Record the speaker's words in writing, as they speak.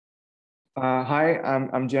Hi,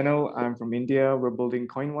 I'm Jenil. I'm from India. We're building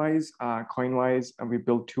Coinvise. Coinvise, and we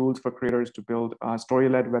build tools for creators to build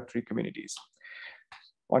story-led Web3 communities.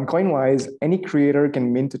 On Coinvise, any creator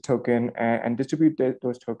can mint a token and distribute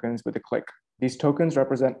those tokens with a click. These tokens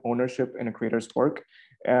represent ownership in a creator's work,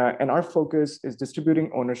 and our focus is distributing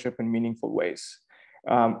ownership in meaningful ways.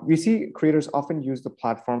 We see creators often use the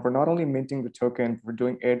platform for not only minting the token, for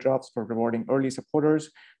doing airdrops, for rewarding early supporters,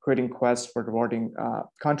 creating quests for rewarding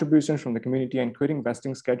contributions from the community, and creating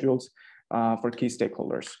vesting schedules for key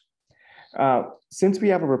stakeholders. Since we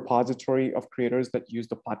have a repository of creators that use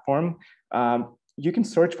the platform, you can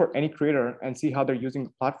search for any creator and see how they're using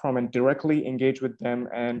the platform and directly engage with them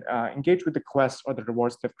and engage with the quests or the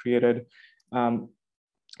rewards they've created.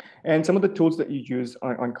 And some of the tools that you use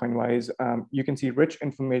on Coinvise, you can see rich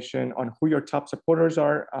information on who your top supporters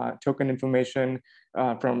are, token information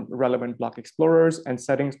from relevant block explorers, and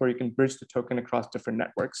settings where you can bridge the token across different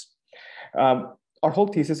networks. Our whole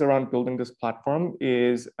thesis around building this platform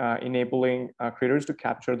is enabling creators to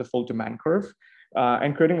capture the full demand curve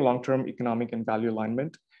and creating long-term economic and value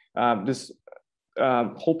alignment. This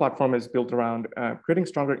whole platform is built around creating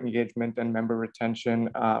stronger engagement and member retention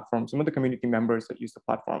from some of the community members that use the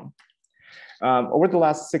platform. Over the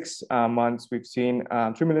last 6 months, we've seen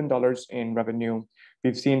 $3 million in revenue.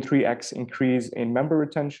 We've seen 3x increase in member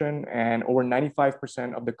retention, and over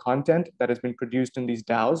 95% of the content that has been produced in these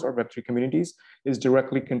DAOs or Web3 communities is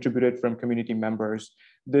directly contributed from community members.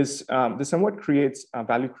 This somewhat creates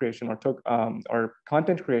value creation or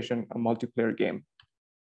content creation, a multiplayer game.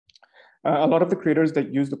 A lot of the creators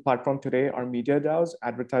that use the platform today are media DAOs,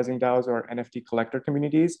 advertising DAOs, or NFT collector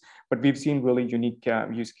communities, but we've seen really unique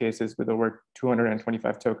use cases with over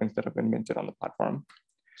 225 tokens that have been minted on the platform.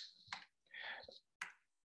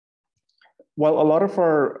 While a lot of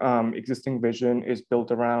our existing vision is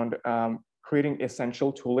built around creating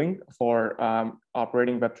essential tooling for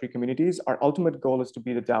operating Web3 communities, our ultimate goal is to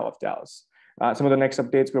be the DAO of DAOs. Some of the next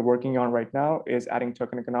updates we're working on right now is adding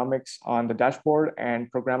token economics on the dashboard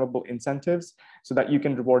and programmable incentives so that you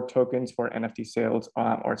can reward tokens for NFT sales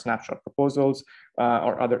or snapshot proposals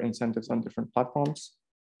or other incentives on different platforms.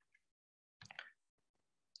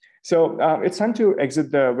 So it's time to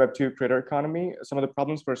exit the Web2 creator economy. Some of the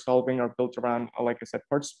problems we're solving are built around, like I said,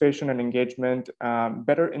 participation and engagement,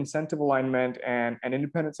 better incentive alignment, and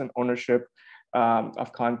independence and ownership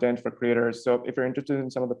of content for creators. So if you're interested in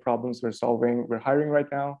some of the problems we're solving, we're hiring right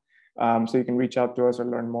now. So you can reach out to us or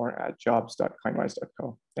learn more at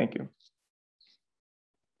jobs.coinvise.co. Thank you.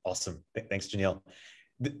 Awesome. Thanks, Jenil.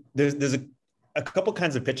 There's a couple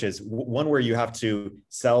kinds of pitches. One where you have to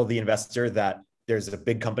sell the investor that there's a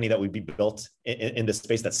big company that would be built in this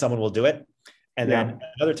space that someone will do it. And then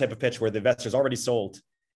another type of pitch where the investor's already sold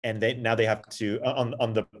and now they have to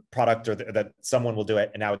on the product or that someone will do it.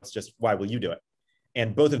 And now it's just, why will you do it?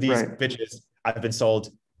 And both of these pitches I've been sold.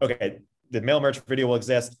 Okay, the mail merch video will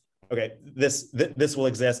exist. Okay, this will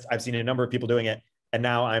exist. I've seen a number of people doing it. And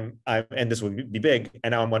now and this will be big.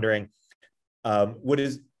 And now I'm wondering, what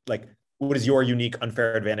is your unique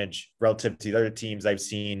unfair advantage relative to the other teams I've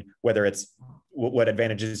seen, whether it's what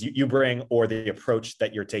advantages you bring or the approach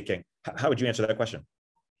that you're taking? How would you answer that question?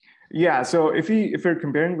 Yeah, so if you're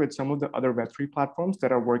comparing with some of the other Web3 platforms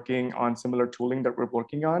that are working on similar tooling that we're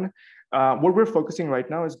working on, what we're focusing right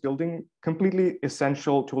now is building completely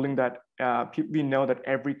essential tooling that we know that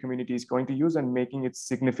every community is going to use and making it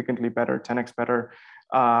significantly better, 10x better,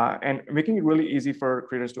 and making it really easy for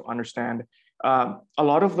creators to understand. A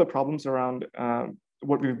lot of the problems around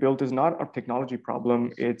what we've built is not a technology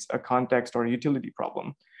problem, it's a context or a utility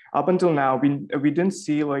problem. Up until now, we didn't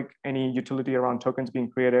see like any utility around tokens being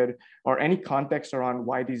created or any context around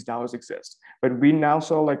why these DAOs exist. But we now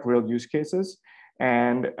saw like real use cases.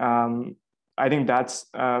 And I think that's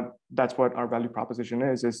what our value proposition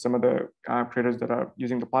is some of the creators that are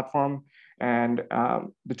using the platform. And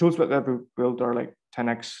the tools that we built are like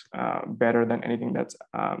 10x better than anything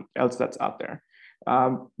else that's out there.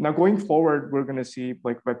 Now going forward, we're going to see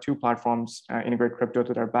like Web2 platforms integrate crypto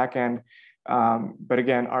to their backend. But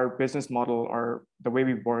again, our business model or the way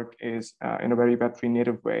we work is in a very Web3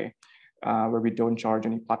 native way, where we don't charge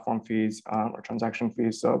any platform fees or transaction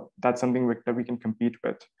fees. So that's something that we can compete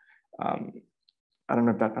with. I don't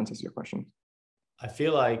know if that answers your question. I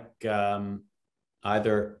feel like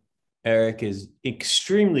either Erik is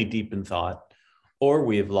extremely deep in thought or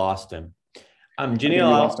we have lost him.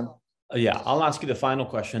 Jenil, I'll ask you the final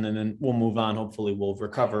question and then we'll move on. Hopefully we'll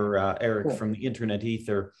recover Erik from the internet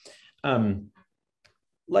ether. 5-10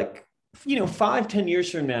 years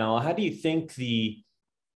from now, how do you think the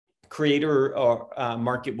creator or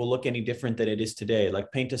market will look any different than it is today?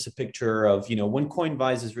 Like paint us a picture of, when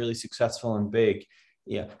Coinvise is really successful and big,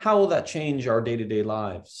 yeah, how will that change our day-to-day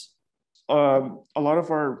lives? A lot of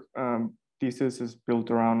our thesis is built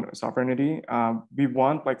around sovereignty. We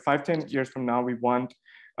want, like 5-10 years from now, we want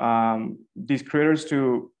these creators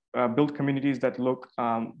to build communities that look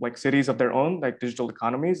like cities of their own, like digital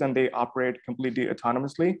economies, and they operate completely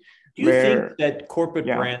autonomously. Do you think that corporate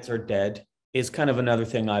brands are dead? Is kind of another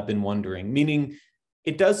thing I've been wondering. Meaning,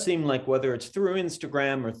 it does seem like whether it's through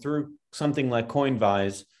Instagram or through something like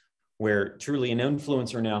Coinvise, where truly an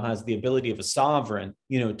influencer now has the ability of a sovereign,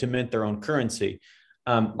 to mint their own currency.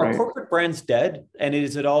 Are corporate brands dead? And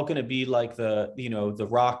is it all going to be like the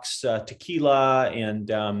rocks tequila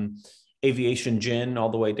and aviation gin all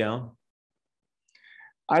the way down?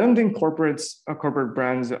 I don't think corporate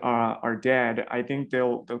brands are dead. I think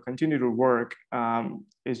they'll continue to work.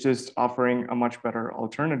 It's just offering a much better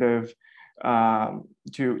alternative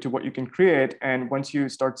to what you can create. And once you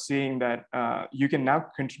start seeing that you can now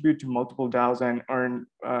contribute to multiple DAOs and earn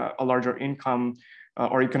a larger income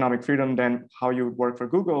or economic freedom than how you would work for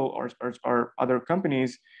Google or other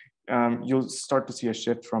companies, you'll start to see a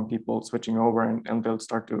shift from people switching over, and they'll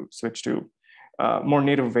start to switch to more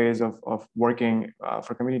native ways of working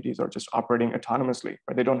for communities or just operating autonomously,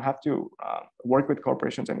 right? They don't have to work with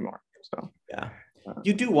corporations anymore. So yeah,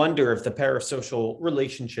 you do wonder if the parasocial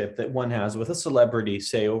relationship that one has with a celebrity,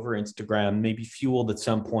 say over Instagram, maybe fueled at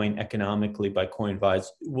some point economically by Coinvise,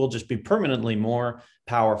 will just be permanently more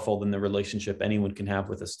powerful than the relationship anyone can have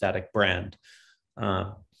with a static brand.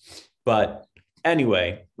 But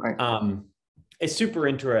anyway, it's super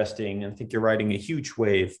interesting. I think you're riding a huge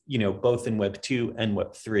wave, both in Web 2 and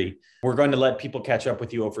Web 3. We're going to let people catch up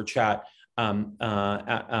with you over chat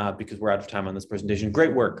because we're out of time on this presentation.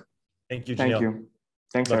 Great work. Thank you, Jenil. Thank you.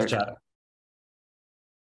 Thanks, Love Erik. to chat.